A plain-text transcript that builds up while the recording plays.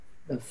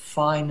the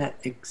finer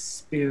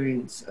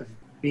experience of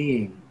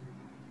being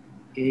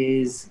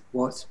is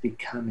what's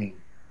becoming,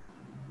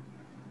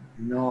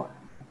 not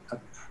a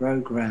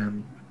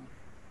program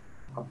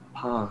of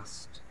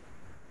past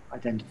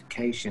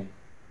identification,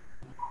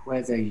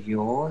 whether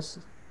yours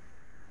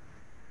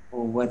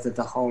or whether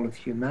the whole of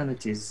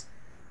humanity's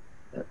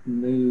that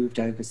moved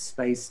over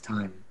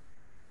space-time.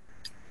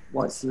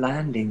 What's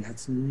landing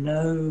has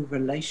no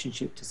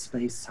relationship to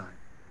space-time.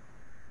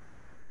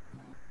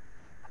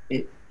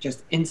 It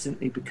just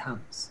instantly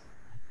becomes.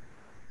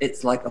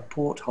 It's like a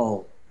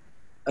porthole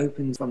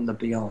opens from the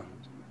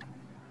beyond,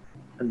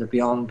 and the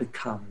beyond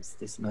becomes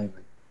this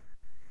moment.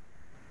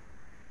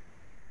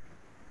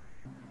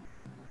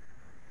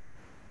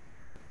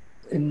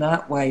 In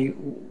that way,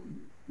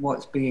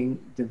 what's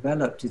being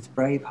developed is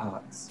brave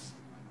hearts.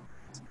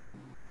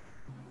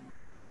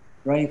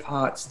 Brave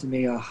hearts to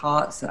me are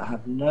hearts that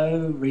have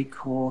no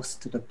recourse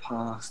to the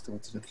past or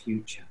to the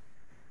future.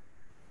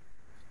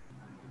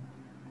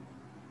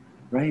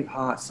 Brave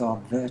hearts are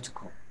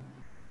vertical,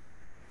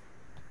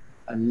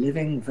 a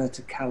living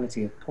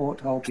verticality, a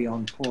porthole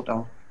beyond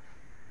porthole,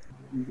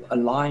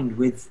 aligned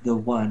with the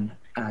one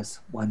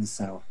as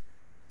oneself.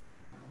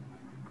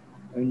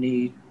 No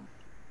need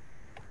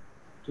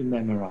to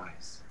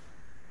memorize,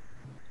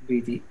 to be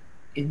the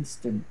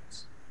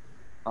instant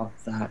of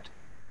that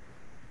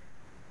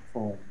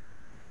form.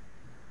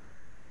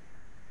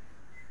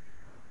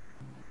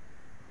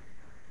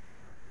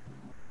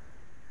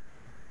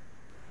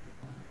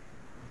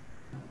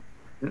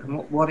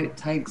 And what it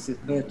takes is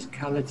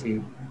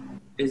verticality,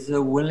 is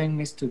a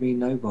willingness to be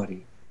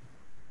nobody,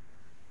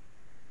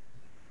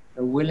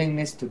 a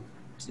willingness to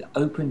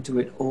open to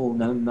it all,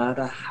 no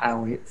matter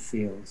how it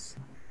feels,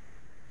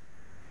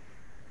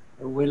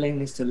 a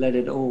willingness to let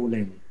it all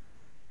in.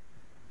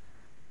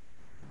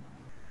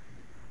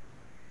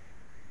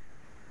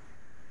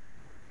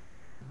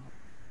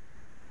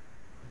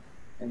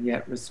 And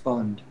yet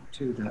respond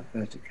to that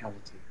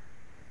verticality.